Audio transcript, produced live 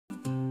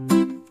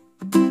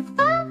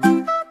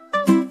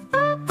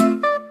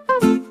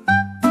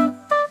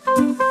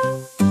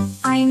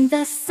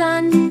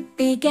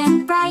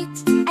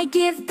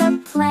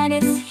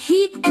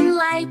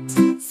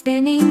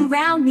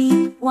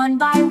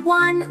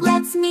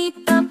let's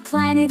meet the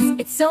planets,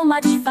 it's so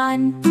much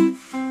fun.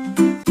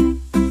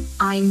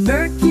 I'm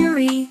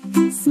Mercury,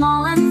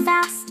 small and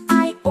fast.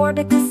 I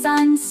orbit the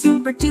sun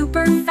super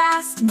duper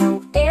fast.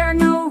 No air,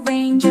 no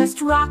rain,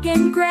 just rock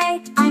and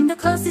gray. I'm the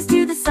closest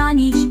to the sun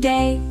each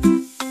day.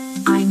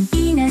 I'm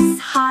Venus,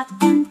 hot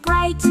and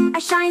bright. I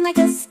shine like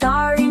a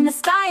star in the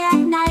sky at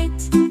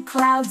night.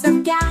 Clouds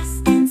of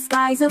gas and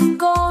skies of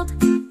gold,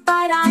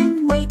 but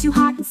I'm way too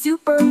hot and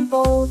super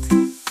bold.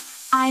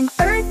 I'm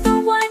Earth, the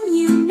one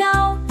you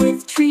know,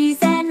 with trees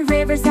and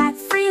rivers that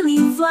freely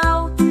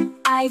flow.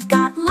 I've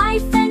got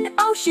life and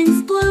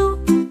oceans blue,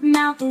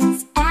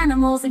 mountains,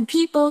 animals, and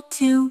people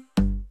too.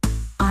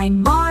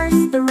 I'm Mars,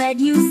 the red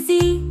you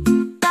see,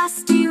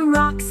 dusty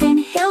rocks and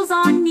hills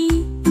on me.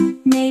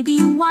 Maybe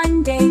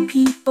one day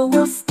people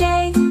will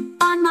stay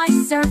on my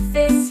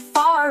surface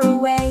far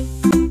away.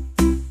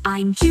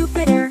 I'm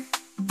Jupiter,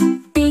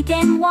 big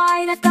and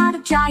wide. I've got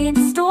a giant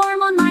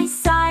storm on my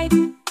side.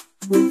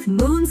 With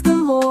moons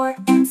galore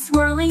and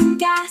swirling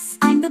gas,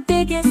 I'm the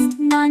biggest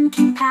none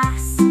can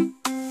pass.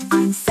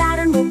 I'm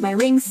Saturn with my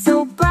rings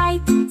so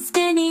bright,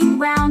 spinning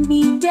round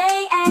me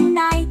day and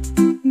night.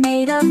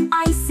 Made of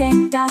ice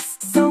and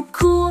dust, so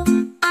cool.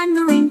 I'm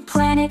the ring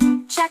planet,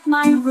 check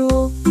my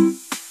rule.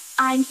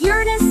 I'm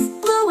Uranus,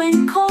 blue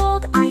and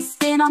cold. I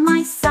spin on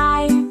my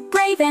side,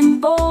 brave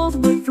and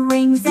bold. With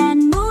rings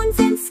and moons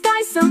and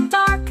skies so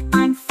dark,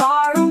 I'm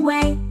far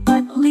away,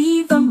 but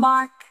leave a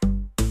mark.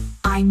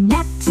 I'm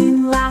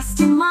Neptune, last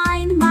in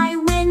line. My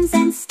winds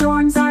and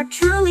storms are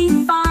truly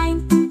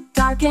fine.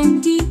 Dark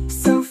and deep,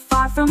 so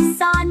far from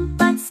sun,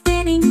 but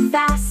spinning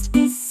fast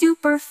is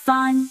super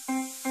fun.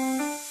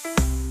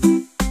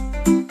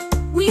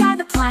 We are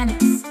the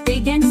planets,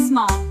 big and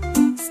small,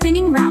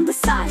 spinning round the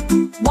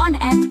sun, one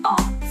and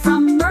all.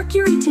 From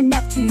Mercury to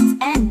Neptune's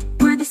end,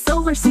 we're the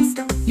solar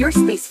system, your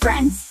space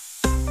friends.